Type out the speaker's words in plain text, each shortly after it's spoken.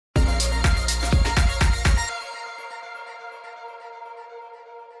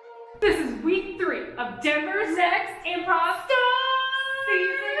This is week 3 of Denver's Next Improv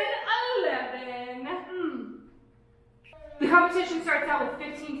Season 11. The competition starts out with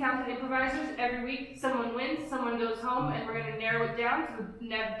 15 talented improvisers. Every week, someone wins, someone goes home, and we're going to narrow it down to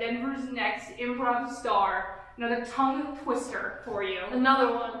Denver's Next Improv Star. Another tongue twister for you.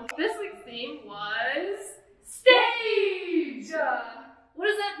 Another one. This week's theme was stage! What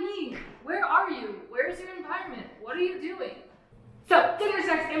does that mean? Where are you? Where's your environment? What are you doing? So, Denver's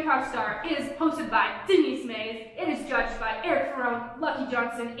Next Improv Star is hosted by Denise Mays. It is judged by Eric Ferrone, Lucky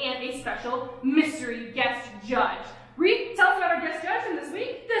Johnson, and a special mystery guest judge. Reed, tell us about our guest judge from this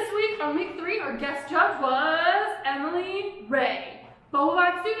week. This week, on week 3, our guest judge was Emily Ray.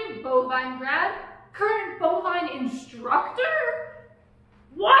 Bovine student, Bovine grad, current Bovine instructor?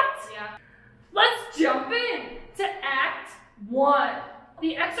 What? Yeah. Let's jump in to Act 1.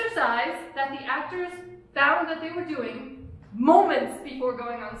 The exercise that the actors found that they were doing moments before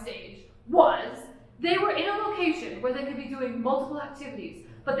going on stage was they were in a location where they could be doing multiple activities,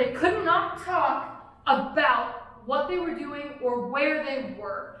 but they could not talk about what they were doing or where they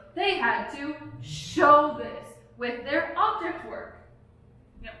were. They had to show this with their object work.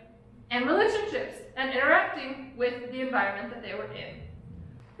 Yep. And relationships and interacting with the environment that they were in.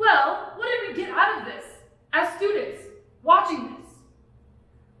 Well, what did we get out of this as students watching this?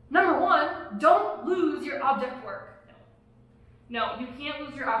 Number 1, don't lose your object work. No, you can't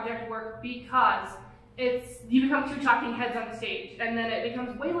lose your object work because you become 2 talking heads on the stage and then it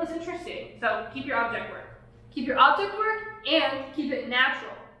becomes way less interesting. So keep your object work. Keep your object work and keep it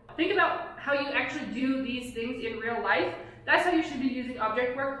natural. Think about how you actually do these things in real life. That's how you should be using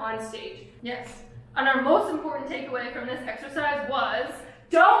object work on stage. Yes. And our most important takeaway from this exercise was,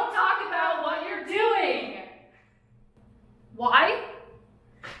 don't talk about what you're doing. Why?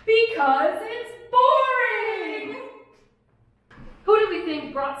 Because it's boring! Who do we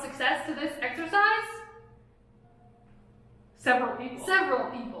think brought success to this exercise? Several people. Several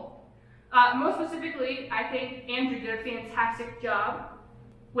people. Most specifically, I think Andrew did a fantastic job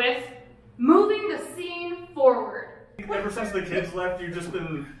with moving the scene forward. Ever since the kids left, you've just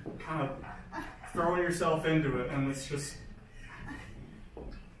been kind of throwing yourself into it, and it's just...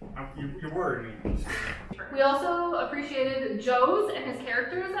 You're worrying me. We also appreciated Joe's and his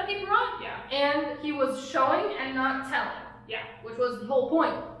characters that he brought. Yeah. And he was showing and not telling. Yeah. Which was the whole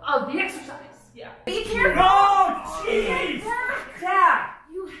point of the exercise. Yeah. Be careful! Oh, jeez! Dad!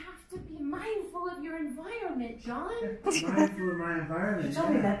 You have to be mindful of your environment, John. Mindful of my environment. You tell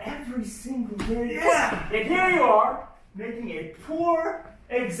me that every single day. Yeah! And here you are, making a poor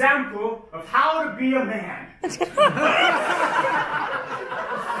example of how to be a man.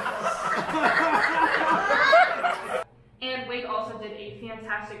 And Wade also did a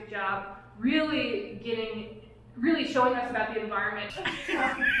fantastic job really showing us about the environment.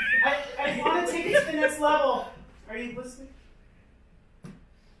 I want to take it to the next level. Are you listening?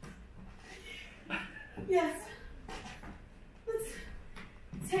 Yes. Let's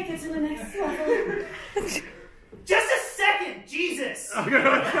take it to the next level. Just a second, Jesus! And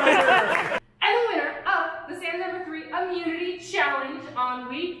the winner of the Stand Number 3 Immunity Challenge on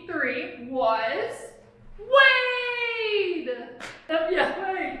week 3 was Wade!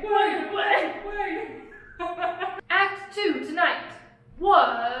 Wade! Act 2 tonight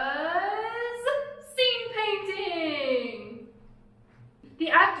was scene painting. The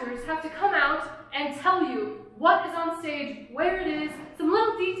actors have to come out and tell you what is on stage, where it is, some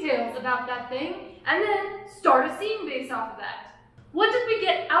little details about that thing, and then start a scene based off of that. What did we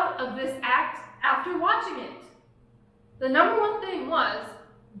get out of this act after watching it? The number 1 thing was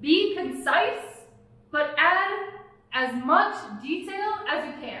be concise, but add as much detail as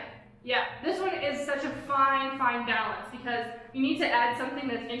you can. Yeah, this one is such a fine balance because you need to add something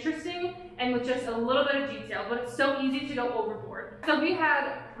that's interesting and with just a little bit of detail, but it's so easy to go overboard. So we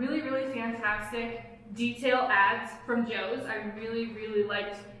had really fantastic detail adds from Joe's. I really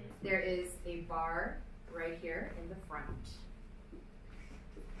liked. There is a bar right here in the front.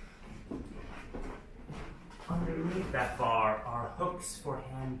 Underneath that bar are hooks for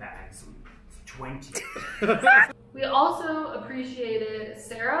handbags. 20. We also appreciated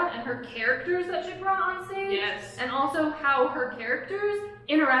Sarah and her characters that she brought on stage. Yes. And also how her characters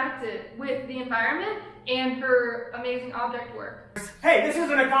interacted with the environment and her amazing object work. Hey, this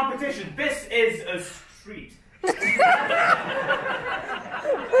isn't a competition. This is a street.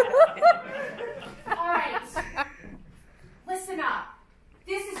 Alright. Listen up.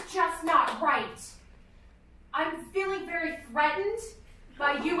 This is just not right. I'm feeling very threatened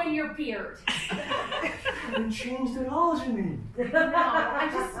by you and your beard. I haven't changed at all, Janine. No,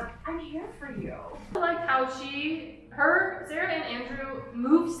 I'm here for you. I like how Sarah and Andrew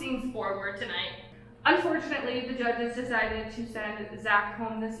moved scenes forward tonight. Unfortunately, the judges decided to send Zach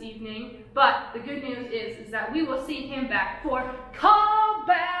home this evening, but the good news is that we will see him back for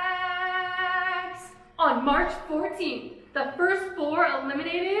callbacks on March 14th. The first 4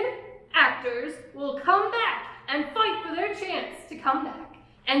 eliminated actors will come back and fight for their chance to come back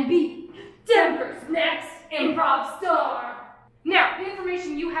and be Denver's next improv star. Now, the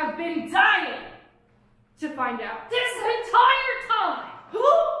information you have been dying to find out this entire time. Who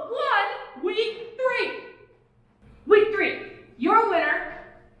won week 3? Week 3, your winner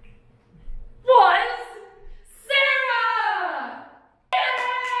was Sarah! Yeah!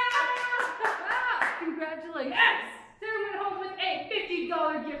 Congratulations. Yes! Sarah went home with a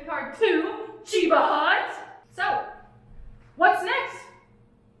 $50 gift card to Chiba Hut. So, what's next?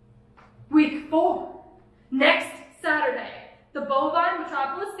 Week 4, next Saturday, the Bovine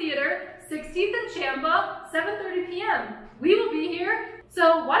Theater, 16th and Chamba, 7:30 p.m. We will be here,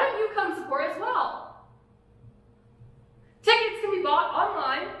 so why don't you come support as well? Tickets can be bought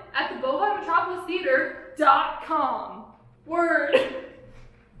online at thebovinemetropolistheater.com.